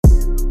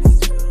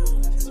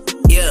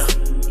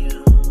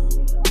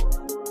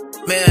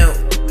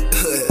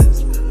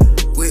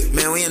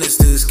Man, we in the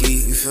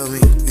stewski, you feel me?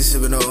 We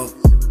sipping on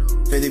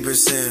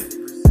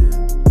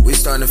 50%. We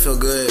starting to feel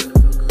good.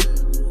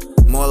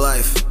 More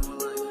life.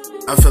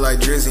 I feel like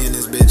Drizzy in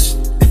this bitch.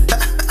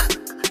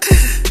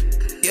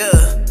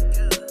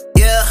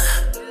 Yeah.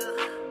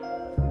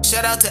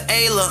 Shout out to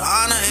Ayla,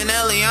 Anna, and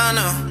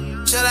Eliana.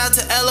 Shout out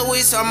to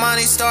Eloise,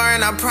 Armani Star,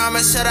 and I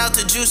promise. Shout out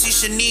to Juicy,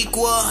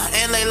 Shaniqua,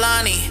 and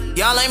Leilani.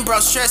 Y'all ain't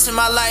brought stress in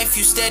my life,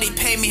 you steady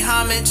pay me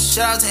homage.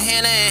 Shout out to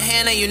Hannah and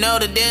Hannah, you know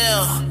the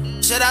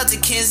deal. Shout out to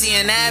Kenzie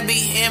and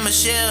Abby and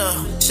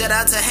Michelle. Shout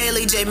out to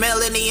Haley, J,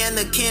 Melanie, and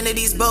the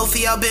Kennedys. Both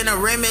of y'all been a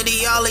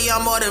remedy, all of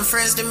y'all more than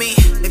friends to me.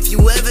 If you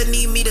ever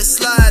need me to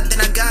slide, then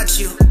I got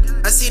you.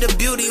 I see the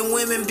beauty in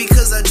women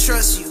because I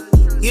trust you.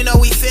 You know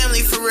we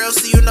family for real,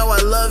 so you know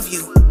I love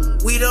you.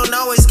 We don't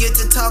always get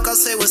to talk, I'll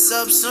say what's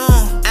up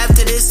soon.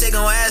 After this, they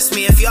gon' ask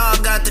me if y'all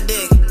got the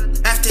dick.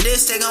 After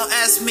this, they gon'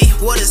 ask me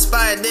what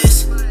inspired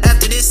this.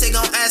 After this, they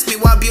gon' ask me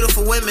why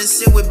beautiful women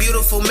sit with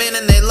beautiful men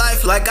in their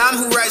life. Like I'm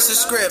who writes the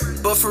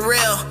script, but for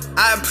real,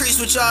 I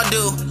appreciate what y'all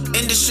do.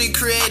 Industry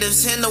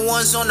creatives and the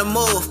ones on the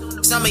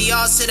move. Some of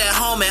y'all sit at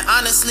home and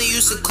honestly you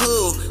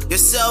seclude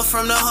yourself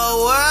from the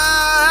whole world.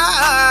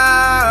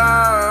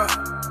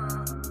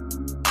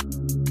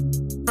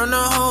 From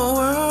the whole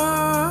world.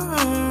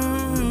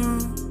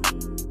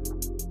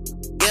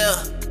 Yeah,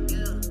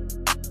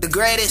 the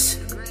greatest.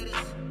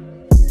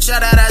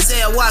 Shout out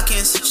Isaiah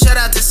Watkins, shout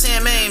out to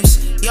Sam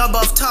Ames. Y'all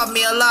both taught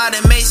me a lot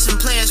and made some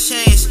plans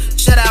change.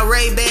 Shout out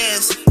Ray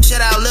Bans,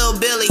 shout out Lil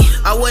Billy.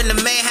 I wouldn't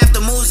have made half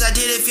the moves I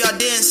did if y'all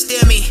didn't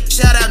steer me.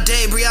 Shout out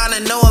Day, Brianna,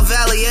 Noah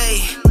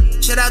Valier.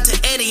 Shout out to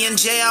Eddie and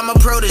Jay, I'm a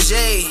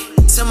protege.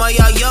 Some of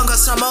y'all younger,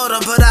 some older,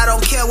 but I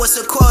don't care what's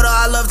the quota.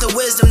 I love the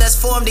wisdom that's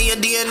formed in your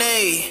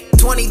DNA.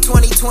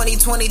 2020,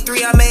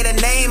 2023, I made a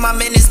name, I'm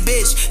in this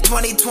bitch.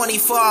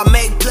 2024, I'll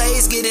make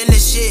plays, get in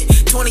this shit.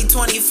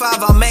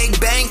 2025, I'll make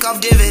bank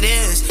off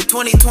dividends.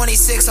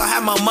 2026, I'll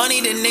have more money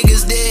than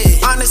niggas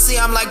did.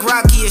 Honestly, I'm like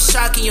Rocky, it's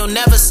shocking, you'll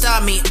never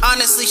stop me.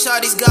 Honestly,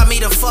 Shawty's got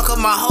me to fuck up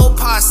my whole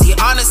posse.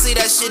 Honestly,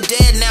 that shit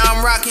dead, now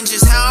I'm rocking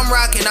just how I'm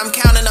rocking. I'm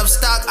counting up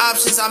stock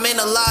options, I'm in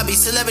the lobby.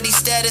 Celebrity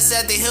status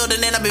at the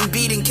Hilton and I've been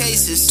beating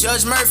cases.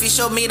 Judge Murphy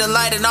showed me the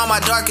light in all my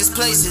darkest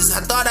places.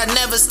 I thought I'd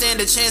never stand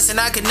a chance and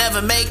I could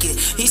never make it.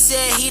 He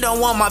said he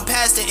don't want my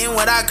past to end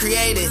what I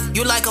created.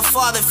 You like a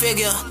father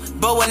figure,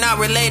 but we're not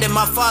related.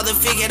 My father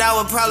figured I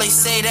would probably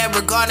say that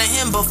regarding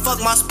him, but fuck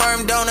my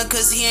sperm donor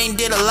cause he ain't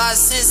did a lot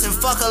since. And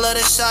fuck a lot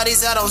of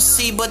shawties I don't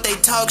see but they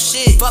talk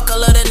shit. Fuck a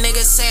lot of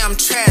niggas say I'm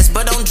trash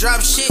but don't drop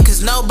shit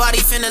cause nobody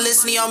finna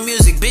listen to your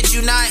music. Bitch,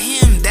 you not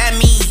him, that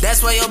me.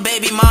 That's why your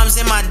baby mom's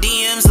in my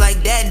DMs like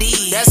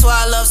daddy. That's why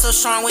I love so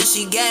strong when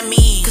she got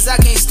me, cause I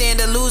can't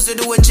stand a loser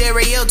do a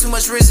J-Ray-L, too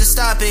much risk to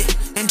stop it.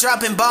 And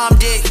dropping bomb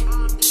dick,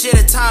 shit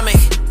atomic,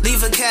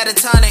 leave a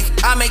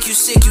catatonic. I make you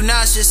sick, you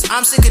nauseous.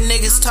 I'm sick of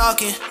niggas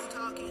talking.